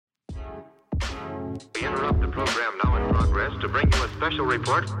We interrupt the program now in progress to bring you a special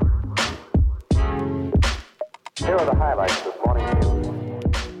report. Here are the highlights this morning's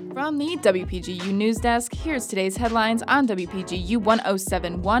news. From the WPGU News Desk, here's today's headlines on WPGU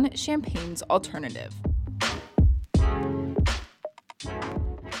 1071, Champaign's Alternative.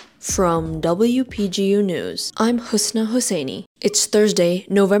 From WPGU News, I'm Husna Hosseini. It's Thursday,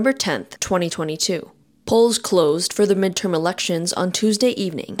 November 10th, 2022. Polls closed for the midterm elections on Tuesday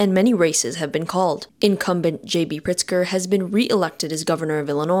evening, and many races have been called. Incumbent J.B. Pritzker has been re-elected as governor of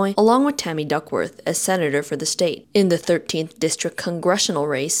Illinois, along with Tammy Duckworth as senator for the state. In the 13th District congressional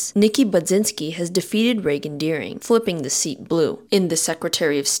race, Nikki Budzinski has defeated Reagan Deering, flipping the seat blue. In the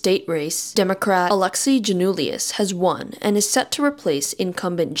Secretary of State race, Democrat Alexei Janulius has won and is set to replace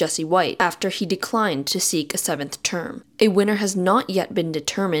incumbent Jesse White after he declined to seek a seventh term. A winner has not yet been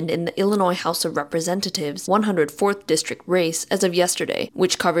determined in the Illinois House of Representatives 104th District race as of yesterday,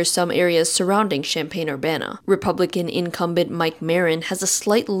 which covers some areas surrounding Champaign-Urbana. Republican incumbent Mike Marin has a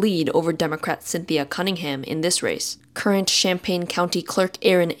slight lead over Democrat Cynthia Cunningham in this race. Current Champaign County Clerk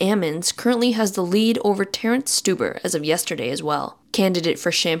Aaron Ammons currently has the lead over Terrence Stuber as of yesterday as well. Candidate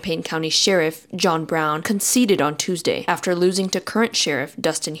for Champaign County Sheriff John Brown conceded on Tuesday after losing to current Sheriff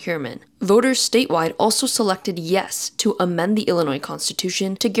Dustin Heuermann. Voters statewide also selected yes to amend the Illinois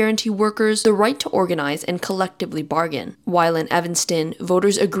Constitution to guarantee workers the right to organize and collectively bargain. While in Evanston,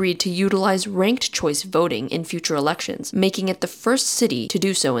 voters agreed to utilize ranked choice voting in future elections, making it the first city to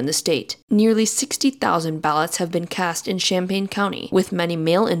do so in the state. Nearly 60,000 ballots have been cast in Champaign County, with many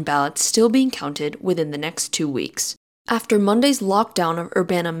mail-in ballots still being counted within the next 2 weeks. After Monday's lockdown of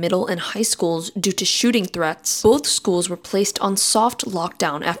Urbana middle and high schools due to shooting threats, both schools were placed on soft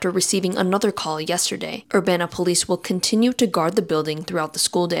lockdown after receiving another call yesterday. Urbana police will continue to guard the building throughout the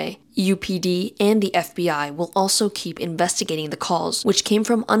school day. UPD and the FBI will also keep investigating the calls, which came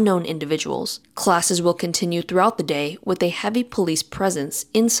from unknown individuals. Classes will continue throughout the day with a heavy police presence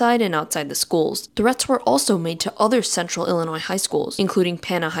inside and outside the schools. Threats were also made to other central Illinois high schools, including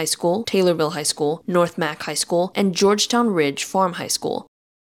Pana High School, Taylorville High School, North Mac High School, and Georgetown Ridge Farm High School.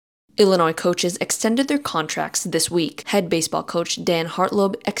 Illinois coaches extended their contracts this week. Head baseball coach Dan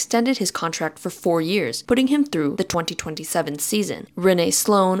Hartlob extended his contract for 4 years, putting him through the 2027 season. Renee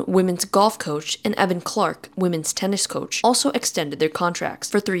Sloan, women's golf coach, and Evan Clark, women's tennis coach, also extended their contracts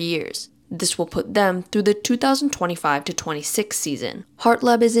for 3 years. This will put them through the 2025-26 season.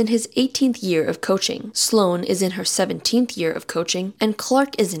 Hartlob is in his 18th year of coaching, Sloan is in her 17th year of coaching, and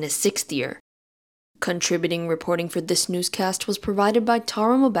Clark is in his 6th year. Contributing reporting for this newscast was provided by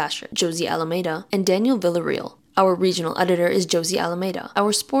Tara Mobasher, Josie Alameda, and Daniel Villarreal. Our regional editor is Josie Alameda,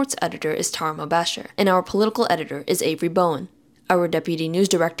 our sports editor is Tara Mobasher, and our political editor is Avery Bowen. Our deputy news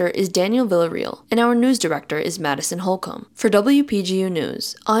director is Daniel Villarreal, and our news director is Madison Holcomb. For WPGU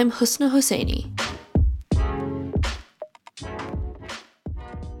News, I'm Husna Hosseini.